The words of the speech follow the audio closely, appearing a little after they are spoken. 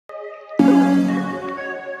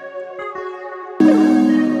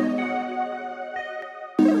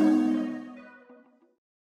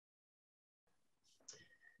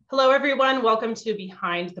Hello, everyone. Welcome to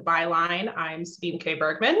Behind the Byline. I'm Sabine K.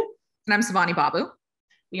 Bergman. And I'm Savani Babu.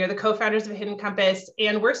 We are the co-founders of Hidden Compass,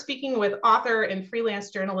 and we're speaking with author and freelance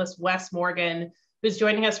journalist Wes Morgan, who's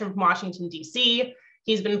joining us from Washington, D.C.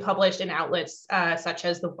 He's been published in outlets such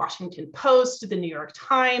as the Washington Post, the New York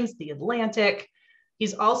Times, the Atlantic.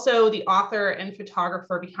 He's also the author and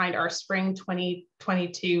photographer behind our Spring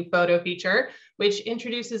 2022 photo feature, which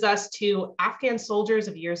introduces us to Afghan soldiers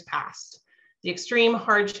of years past, the extreme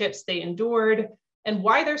hardships they endured, and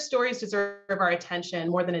why their stories deserve our attention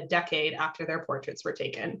more than a decade after their portraits were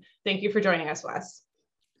taken. Thank you for joining us, Wes.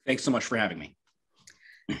 Thanks so much for having me.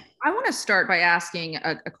 I want to start by asking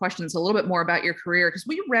a question that's a little bit more about your career, because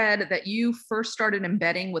we read that you first started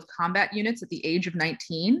embedding with combat units at the age of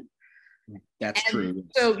 19. That's true.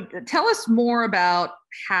 So tell us more about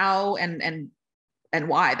how and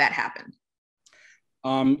why that happened.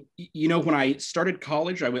 When I started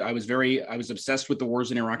college, I was obsessed with the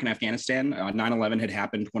wars in Iraq and Afghanistan. 9/11 had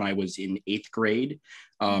happened when I was in 8th grade.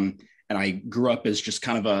 And I grew up as just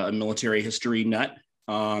kind of a military history nut.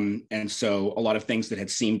 And so a lot of things that had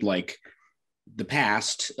seemed like the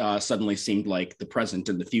past suddenly seemed like the present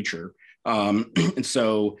and the future. And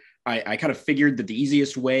so I kind of figured that the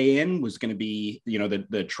easiest way in was going to be,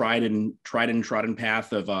 the tried and trodden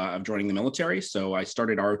path of joining the military. So I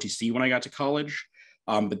started ROTC when I got to college.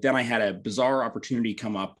 But then I had a bizarre opportunity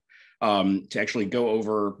come up to actually go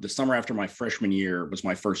over the summer after my freshman year. Was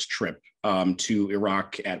my first trip to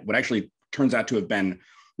Iraq at what actually turns out to have been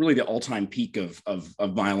really the all-time peak of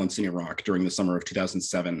violence in Iraq during the summer of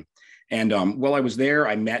 2007. And while I was there,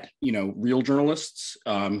 I met real journalists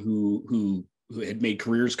who had made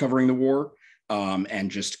careers covering the war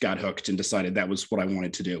and just got hooked and decided that was what I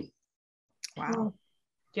wanted to do. Wow.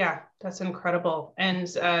 Yeah, that's incredible. And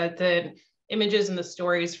the images and the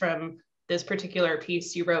stories from this particular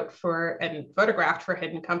piece you wrote for and photographed for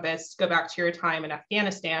Hidden Compass go back to your time in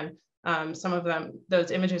Afghanistan. Some of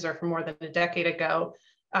those images are from more than a decade ago.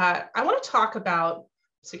 I want to talk about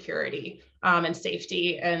security and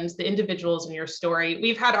safety and the individuals in your story.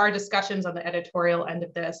 We've had our discussions on the editorial end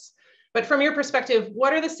of this, but from your perspective,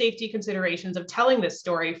 what are the safety considerations of telling this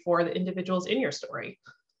story for the individuals in your story?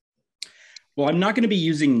 Well, I'm not going to be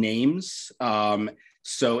using names.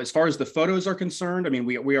 So as far as the photos are concerned, I mean,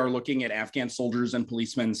 we are looking at Afghan soldiers and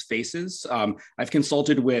policemen's faces. I've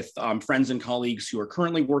consulted with friends and colleagues who are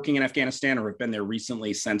currently working in Afghanistan or have been there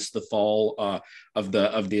recently since the fall of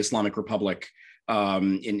the Islamic Republic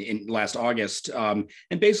in last August. And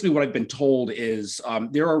basically what I've been told is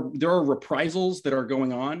there are reprisals that are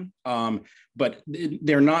going on, but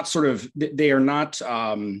they are not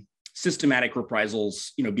systematic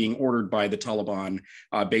reprisals, being ordered by the Taliban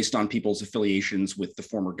based on people's affiliations with the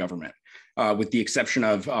former government, with the exception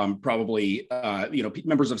of probably,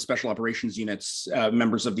 members of special operations units,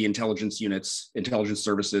 members of the intelligence units, intelligence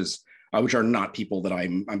services, which are not people that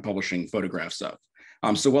I'm publishing photographs of.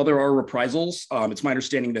 So while there are reprisals, it's my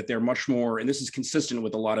understanding that they're much more, and this is consistent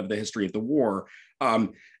with a lot of the history of the war,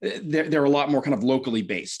 they're a lot more kind of locally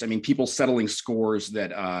based. I mean, people settling scores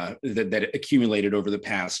that accumulated over the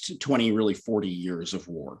past 20, really 40 years of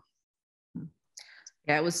war.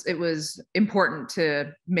 Yeah, it was important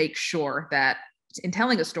to make sure that in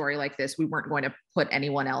telling a story like this, we weren't going to put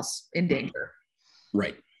anyone else in danger.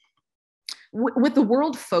 Right. With the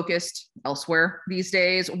world focused elsewhere these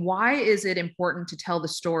days, why is it important to tell the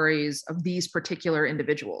stories of these particular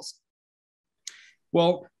individuals?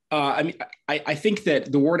 Well, I think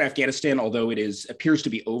that the war in Afghanistan, although it appears to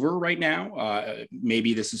be over right now,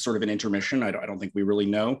 maybe this is sort of an intermission. I don't think we really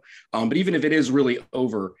know. But even if it is really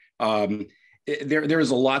over, there is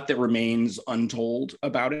a lot that remains untold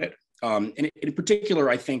about it. And in particular,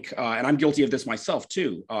 I think, and I'm guilty of this myself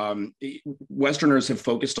too, Westerners have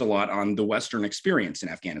focused a lot on the Western experience in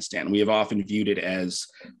Afghanistan. We have often viewed it as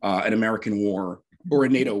an American war or a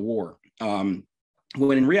NATO war,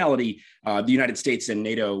 when in reality, the United States and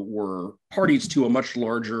NATO were parties to a much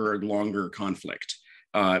larger and longer conflict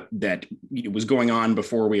that was going on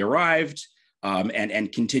before we arrived,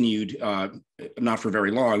 and continued, not for very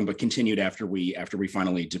long, but continued after we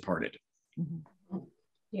finally departed. Mm-hmm.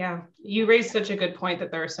 Yeah, you raised such a good point that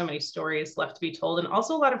there are so many stories left to be told, and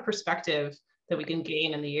also a lot of perspective that we can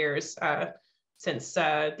gain in the years since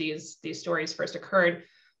these stories first occurred.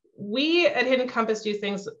 We at Hidden Compass do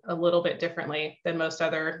things a little bit differently than most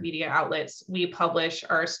other media outlets. We publish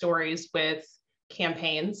our stories with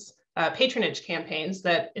campaigns, patronage campaigns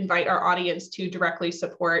that invite our audience to directly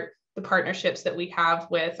support the partnerships that we have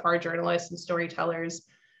with our journalists and storytellers.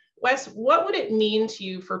 Wes, what would it mean to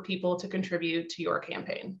you for people to contribute to your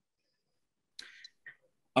campaign?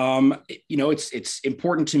 It's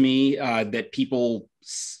important to me that people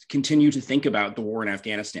continue to think about the war in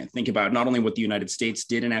Afghanistan, think about not only what the United States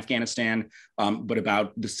did in Afghanistan, but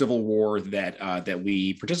about the civil war that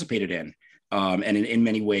we participated in, and in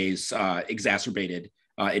many ways exacerbated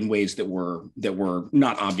in ways that were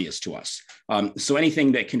not obvious to us. So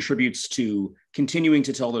anything that contributes to continuing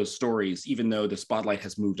to tell those stories, even though the spotlight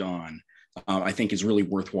has moved on, I think is really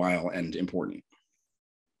worthwhile and important.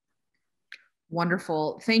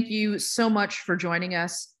 Wonderful. Thank you so much for joining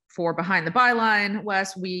us for Behind the Byline,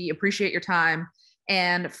 Wes. We appreciate your time.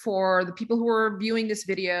 And for the people who are viewing this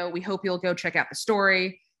video, we hope you'll go check out the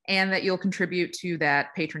story and that you'll contribute to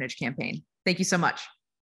that patronage campaign. Thank you so much.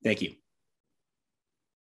 Thank you.